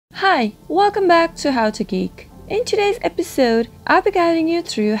Hi, welcome back to How to Geek. In today's episode, I'll be guiding you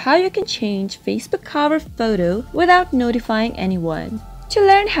through how you can change Facebook cover photo without notifying anyone. To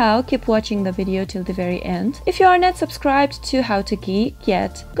learn how, keep watching the video till the very end. If you are not subscribed to How to Geek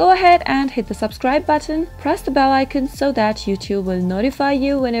yet, go ahead and hit the subscribe button, press the bell icon so that YouTube will notify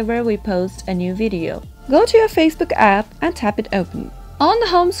you whenever we post a new video. Go to your Facebook app and tap it open. On the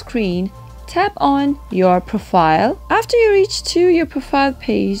home screen, tap on your profile. After you reach to your profile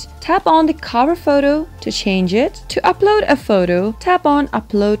page, tap on the cover photo to change it. To upload a photo, tap on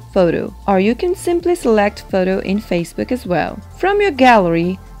upload photo, or you can simply select photo in Facebook as well. From your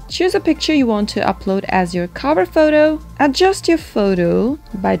gallery, choose a picture you want to upload as your cover photo. Adjust your photo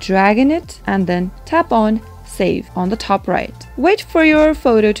by dragging it and then tap on save on the top right. Wait for your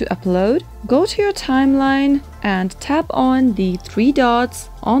photo to upload. Go to your timeline and tap on the three dots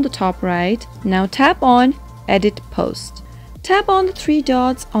on the top right. Now tap on edit post. Tap on the three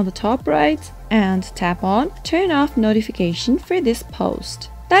dots on the top right and tap on turn off notification for this post.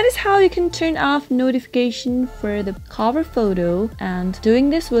 That is how you can turn off notification for the cover photo, and doing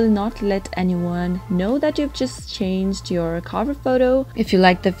this will not let anyone know that you've just changed your cover photo. If you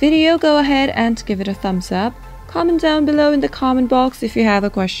liked the video, go ahead and give it a thumbs up. Comment down below in the comment box if you have a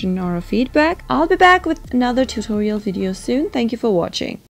question or a feedback. I'll be back with another tutorial video soon. Thank you for watching.